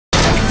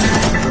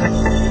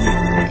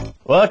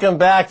Welcome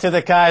back to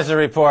the Keiser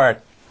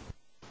Report.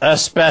 A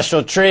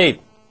special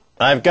treat.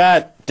 I've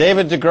got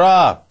David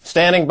Degraw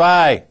standing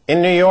by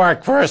in New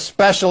York for a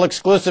special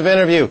exclusive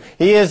interview.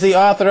 He is the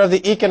author of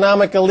The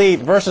Economic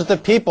Elite versus the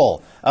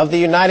People of the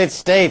United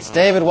States.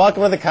 David,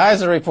 welcome to the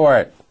Keiser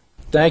Report.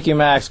 Thank you,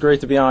 Max.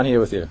 Great to be on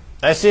here with you.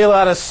 I see a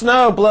lot of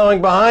snow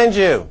blowing behind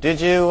you. Did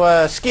you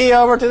ski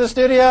over to the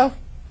studio?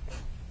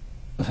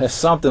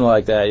 Something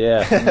like that,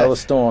 yeah. Another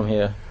storm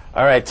here.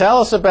 All right, tell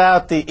us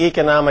about the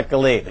Economic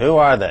Elite. Who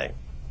are they?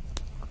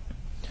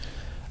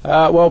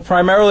 Well,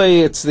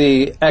 primarily it's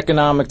the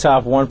economic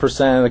top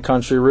 1% of the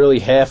country, really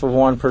half of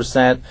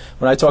 1%.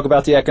 When I talk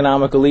about the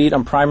economic elite,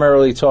 I'm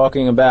primarily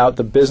talking about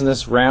the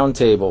business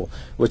roundtable,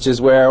 which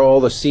is where all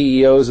the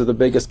CEOs of the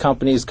biggest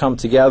companies come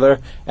together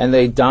and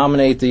they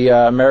dominate the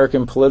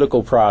American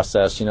political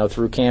process, you know,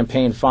 through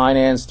campaign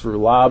finance, through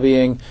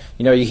lobbying.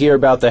 You know, you hear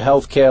about the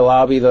healthcare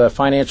lobby, the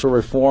financial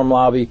reform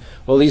lobby.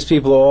 Well, these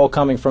people are all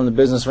coming from the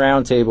business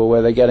roundtable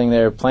where they're getting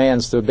their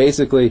plans to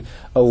basically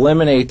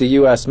eliminate the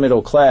U.S.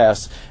 middle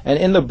class. And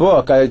in the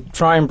book, I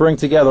try and bring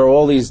together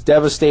all these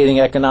devastating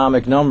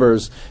economic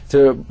numbers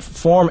to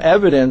form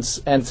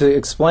evidence and to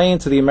explain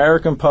to the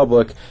American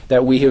public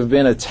that we have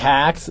been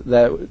attacked,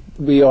 that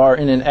we are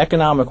in an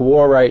economic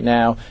war right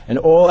now, and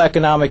all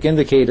economic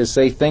indicators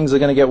say things are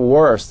going to get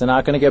worse. They're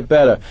not going to get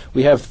better.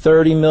 We have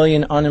 30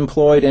 million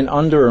unemployed and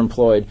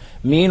underemployed.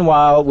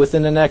 Meanwhile,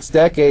 within the next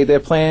decade,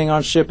 they're planning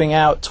on shipping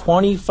out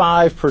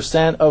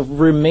 25% of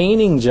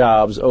remaining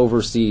jobs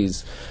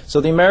overseas.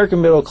 So the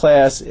American middle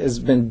class has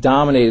been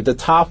dominated. The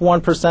top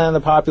 1% of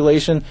the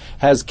population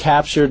has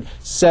captured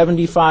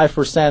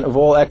 75% of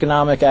all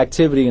economic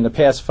activity in the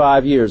past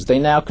 5 years. They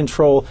now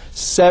control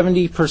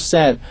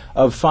 70%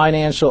 of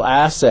financial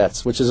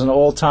assets, which is an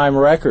all-time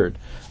record.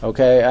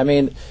 Okay, I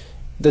mean,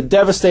 the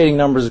devastating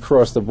numbers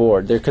across the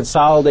board. They're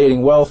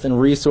consolidating wealth and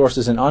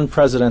resources in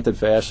unprecedented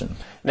fashion.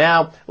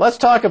 Now, let's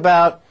talk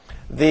about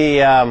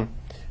the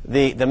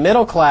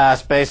middle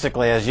class,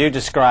 basically, as you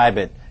describe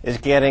it, is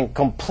getting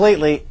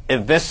completely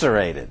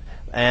eviscerated.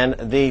 And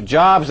the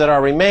jobs that are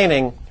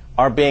remaining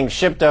are being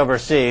shipped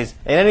overseas.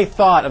 And any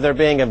thought of there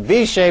being a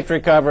V-shaped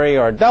recovery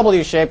or a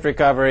W-shaped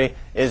recovery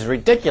is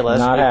ridiculous.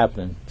 Not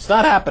happening. It's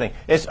not happening.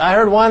 I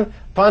heard one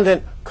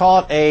pundit call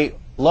it a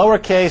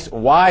lowercase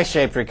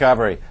Y-shaped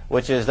recovery,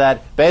 which is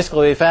that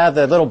basically we've had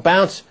the little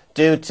bounce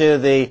due to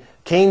the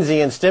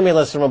Keynesian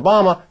stimulus from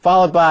Obama,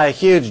 followed by a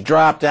huge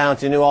drop down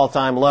to new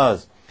all-time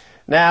lows.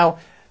 Now,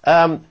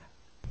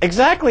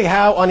 exactly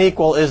how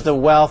unequal is the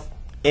wealth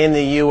in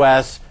the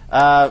U.S.?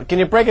 Can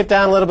you break it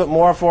down a little bit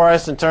more for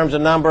us in terms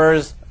of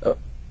numbers?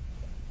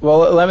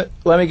 Well,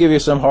 let me give you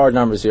some hard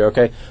numbers here,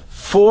 okay?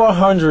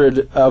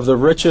 400 of the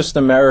richest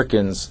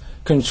Americans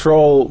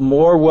control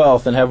more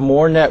wealth and have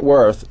more net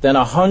worth than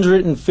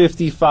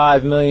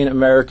 155 million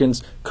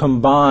Americans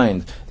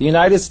combined. The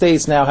United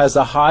States now has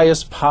the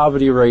highest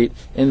poverty rate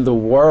in the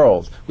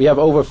world. We have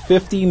over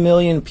 50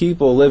 million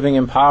people living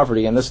in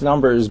poverty, and this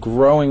number is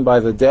growing by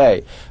the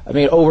day. I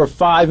mean, over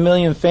 5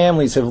 million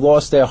families have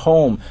lost their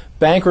home.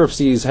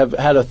 Bankruptcies have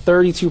had a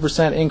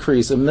 32%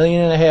 increase. 1.5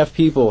 million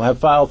people have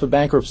filed for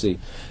bankruptcy.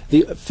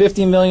 The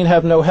 50 million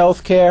have no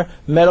health care.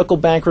 Medical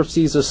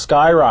bankruptcies are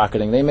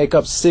skyrocketing. They make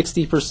up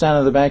 60%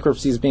 of the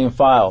bankruptcies being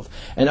filed.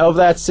 And of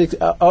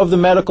the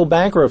medical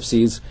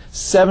bankruptcies,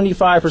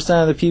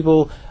 75% of the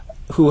people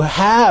who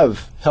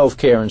have health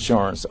care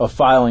insurance are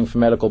filing for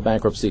medical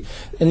bankruptcy.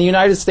 In the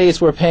United States,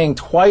 we're paying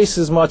twice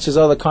as much as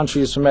other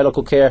countries for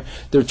medical care.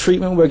 The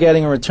treatment we're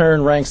getting in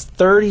return ranks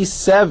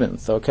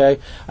 37th, okay?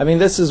 I mean,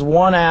 this is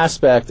one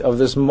aspect of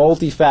this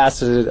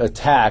multifaceted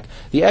attack.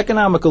 The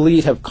economic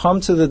elite have come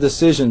to the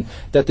decision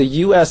that the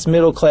U.S.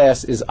 middle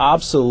class is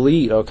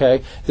obsolete,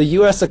 okay? The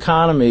U.S.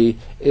 economy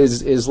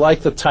is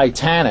like the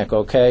Titanic,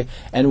 okay?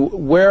 And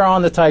we're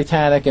on the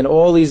Titanic, and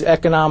all these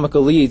economic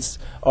elites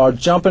are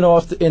jumping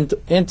off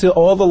into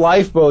all the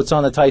lifeboats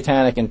on the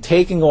Titanic and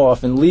taking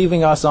off and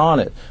leaving us on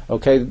it,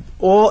 okay?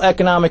 All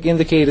economic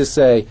indicators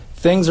say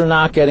things are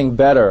not getting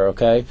better,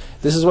 okay?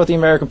 This is what the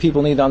American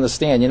people need to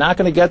understand. You're not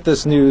going to get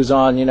this news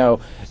on, you know,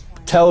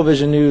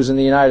 television news in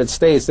the United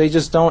States. They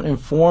just don't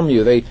inform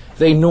you. They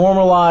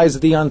normalize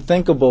the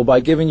unthinkable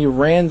by giving you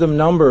random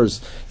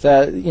numbers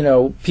that, you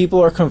know, people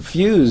are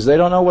confused. They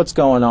don't know what's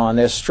going on.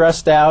 They're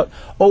stressed out.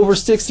 Over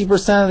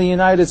 60% of the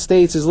United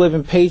States is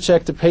living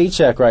paycheck to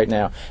paycheck right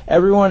now.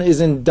 Everyone is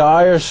in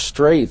dire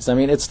straits. I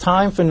mean, it's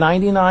time for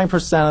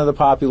 99% of the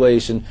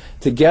population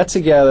to get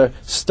together,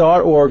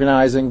 start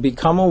organizing,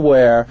 become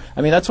aware.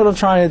 I mean, that's what I'm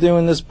trying to do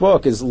in this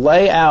book, is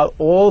lay out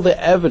all the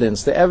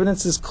evidence. The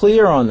evidence is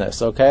clear on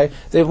this, okay?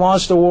 They've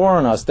launched a war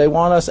on us. They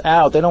want us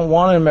out. They don't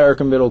want an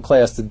American middle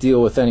class to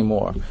deal with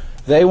anymore.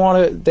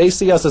 They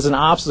see us as an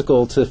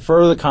obstacle to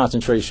further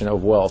concentration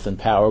of wealth and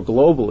power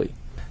globally.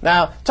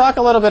 Now, talk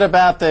a little bit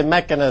about the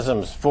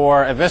mechanisms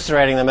for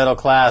eviscerating the middle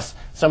class,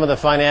 some of the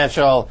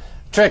financial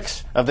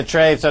tricks of the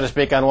trade, so to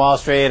speak, on Wall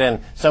Street, and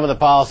some of the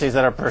policies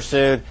that are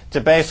pursued to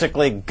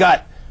basically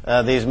gut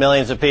these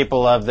millions of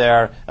people of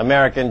their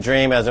American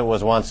dream, as it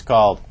was once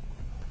called.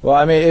 Well,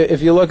 I mean,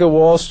 if you look at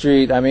Wall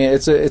Street, I mean,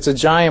 it's a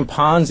giant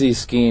Ponzi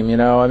scheme, you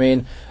know. I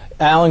mean,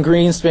 Alan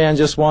Greenspan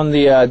just won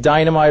the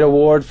Dynamite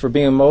Award for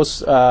being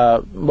most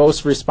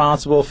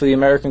responsible for the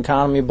American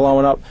economy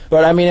blowing up.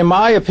 But I mean, in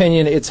my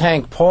opinion, it's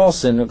Hank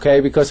Paulson,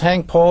 okay? Because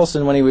Hank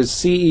Paulson, when he was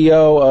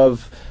CEO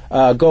of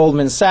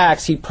Goldman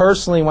Sachs, he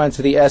personally went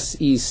to the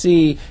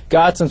SEC,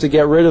 got them to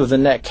get rid of the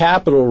net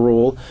capital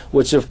rule,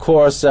 which of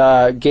course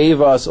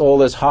gave us all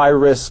this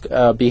high-risk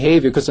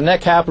behavior, because the net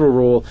capital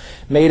rule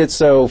made it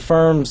so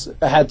firms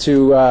had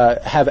to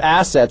have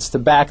assets to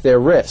back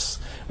their risks.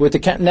 With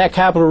the net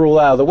capital rule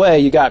out of the way,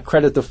 you got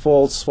credit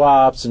default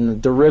swaps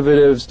and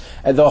derivatives,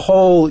 and the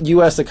whole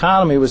U.S.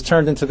 economy was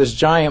turned into this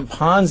giant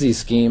Ponzi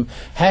scheme.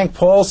 Hank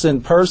Paulson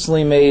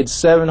personally made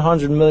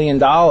 $700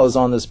 million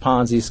on this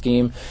Ponzi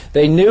scheme.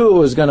 They knew it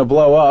was going to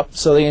blow up,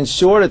 so they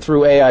insured it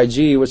through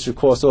AIG, which of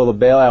course all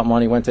the bailout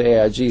money went to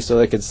AIG so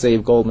they could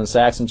save Goldman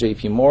Sachs and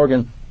JP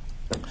Morgan.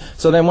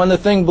 So then when the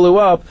thing blew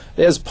up,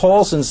 there's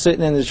Paulson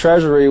sitting in the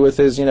Treasury with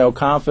his,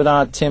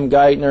 confidant Tim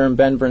Geithner and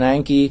Ben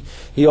Bernanke.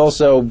 He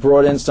also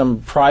brought in some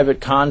private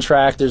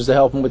contractors to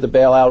help him with the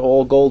bailout,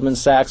 all Goldman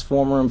Sachs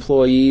former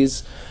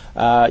employees.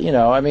 I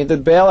mean, the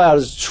bailout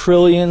is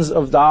trillions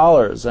of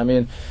dollars. I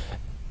mean,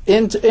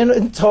 in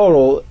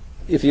total,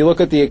 if you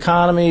look at the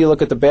economy, you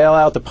look at the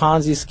bailout, the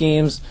Ponzi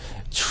schemes,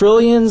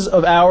 trillions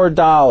of our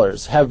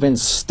dollars have been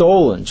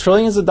stolen,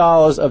 trillions of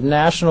dollars of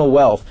national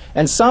wealth.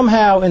 And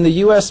somehow in the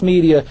U.S.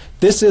 media,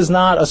 this is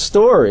not a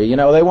story.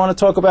 They want to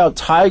talk about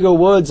Tiger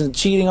Woods and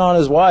cheating on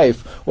his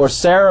wife, or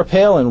Sarah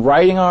Palin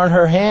writing on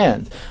her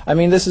hand. I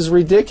mean, this is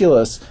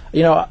ridiculous.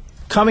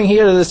 Coming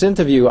here to this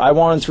interview, I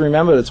wanted to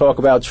remember to talk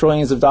about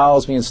trillions of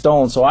dollars being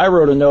stolen, so I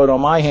wrote a note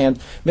on my hand.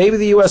 Maybe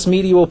the U.S.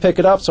 media will pick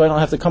it up so I don't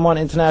have to come on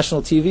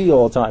international TV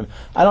all the time.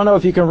 I don't know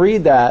if you can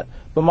read that,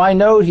 but my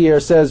note here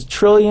says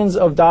trillions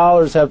of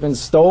dollars have been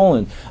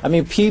stolen. I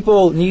mean,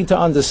 people need to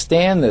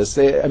understand this.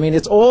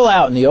 It's all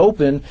out in the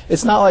open.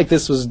 It's not like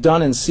this was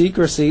done in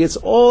secrecy. It's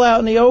all out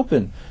in the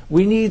open.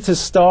 We need to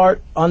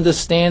start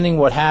understanding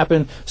what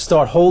happened,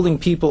 start holding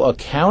people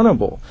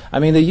accountable. I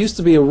mean, there used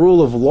to be a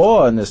rule of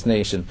law in this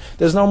nation.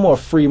 There's no more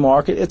free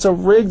market. It's a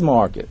rigged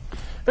market.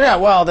 Yeah,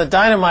 well, the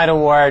Dynamite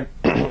Award,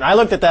 I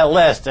looked at that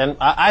list, and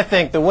I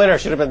think the winner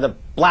should have been the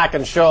Black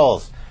and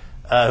Scholes,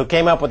 who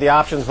came up with the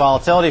options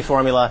volatility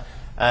formula.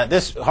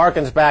 This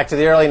harkens back to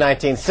the early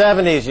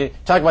 1970s. You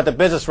talk about the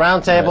Business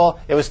Roundtable.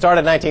 Right. It was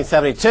started in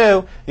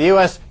 1972. The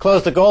U.S.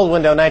 closed the gold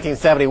window in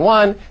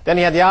 1971. Then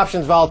you had the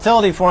options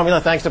volatility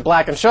formula, thanks to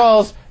Black and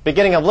Scholes,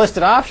 beginning of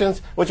listed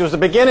options, which was the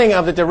beginning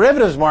of the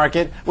derivatives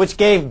market, which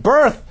gave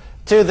birth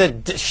to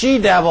the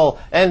she-devil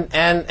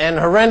and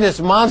horrendous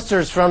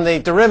monsters from the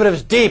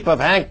derivatives deep of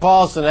Hank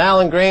Paulson,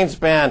 Alan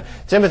Greenspan,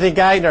 Timothy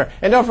Geithner.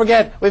 And don't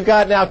forget, we've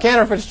got now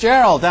Cantor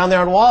Fitzgerald down there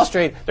on Wall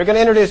Street. They're going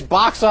to introduce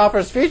box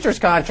office futures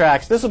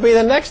contracts. This will be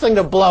the next thing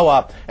to blow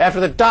up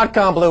after the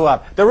dot-com blew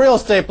up, the real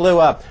estate blew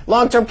up,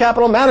 long-term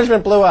capital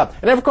management blew up.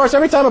 And of course,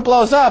 every time it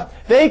blows up,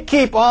 they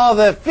keep all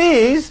the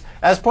fees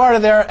as part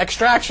of their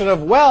extraction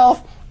of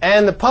wealth,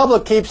 and the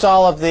public keeps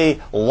all of the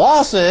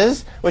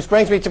losses, which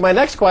brings me to my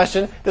next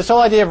question, this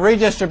whole idea of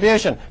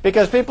redistribution.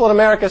 Because people in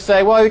America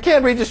say, well, you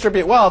can't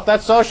redistribute wealth,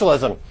 that's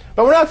socialism.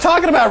 But we're not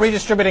talking about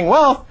redistributing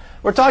wealth,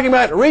 we're talking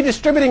about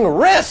redistributing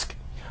risk.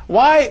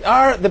 Why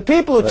are the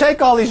people who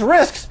take all these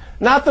risks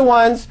not the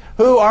ones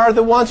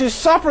who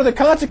suffer the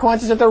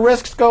consequences if the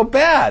risks go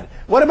bad?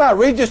 What about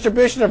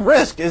redistribution of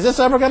risk? Is this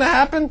ever going to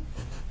happen?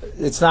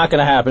 It's not going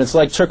to happen. It's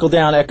like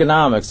trickle-down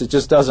economics. It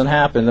just doesn't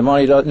happen. The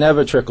money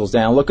never trickles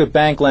down. Look at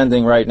bank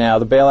lending right now.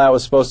 The bailout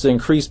was supposed to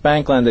increase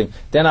bank lending.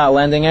 They're not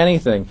lending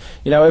anything.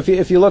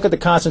 If you look at the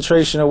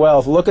concentration of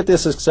wealth, look at the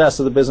success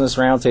of the Business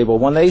Roundtable.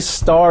 When they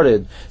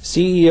started,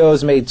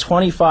 CEOs made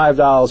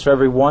 $25 for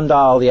every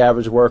 $1 the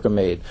average worker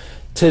made.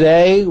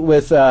 Today,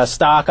 with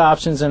stock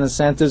options and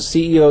incentives,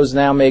 CEOs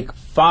now make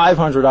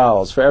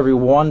 $500 for every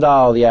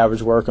 $1 the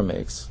average worker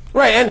makes.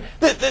 Right, and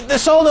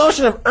this whole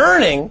notion of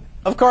earning,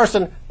 of course,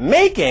 in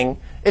making,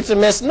 it's a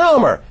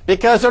misnomer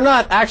because they're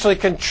not actually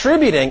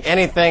contributing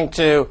anything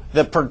to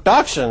the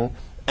production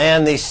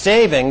and the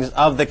savings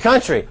of the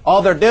country.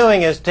 All they're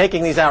doing is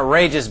taking these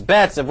outrageous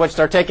bets of which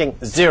they're taking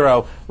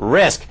zero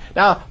risk.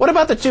 Now, what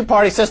about the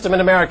two-party system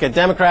in America,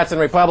 Democrats and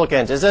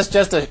Republicans? Is this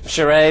just a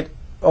charade?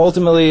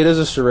 Ultimately, it is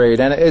a charade,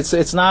 and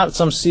it's not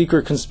some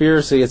secret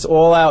conspiracy. It's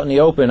all out in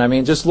the open. I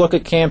mean, just look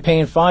at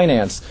campaign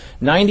finance.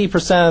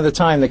 90% of the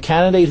time, the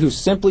candidate who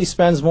simply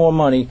spends more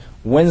money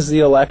wins the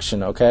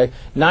election, okay?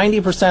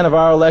 90% of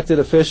our elected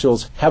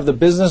officials have the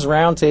Business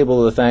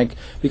Roundtable to thank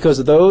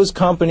because those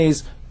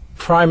companies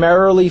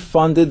primarily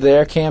funded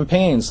their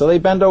campaigns. So they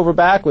bend over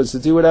backwards to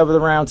do whatever the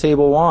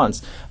Roundtable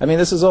wants. I mean,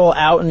 this is all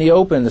out in the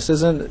open. This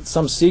isn't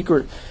some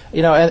secret,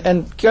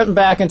 and getting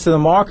back into the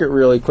market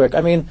really quick,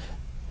 I mean,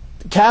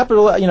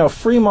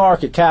 free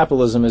market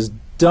capitalism is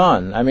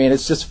done. I mean,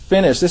 it's just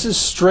finished. This is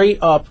straight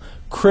up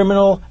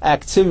criminal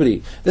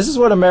activity. This is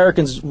what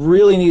Americans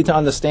really need to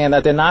understand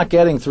that they're not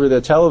getting through their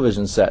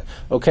television set.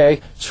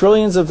 Okay?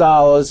 Trillions of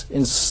dollars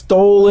in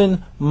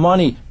stolen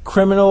money,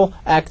 criminal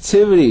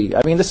activity.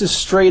 I mean, this is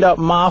straight up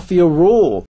mafia rule.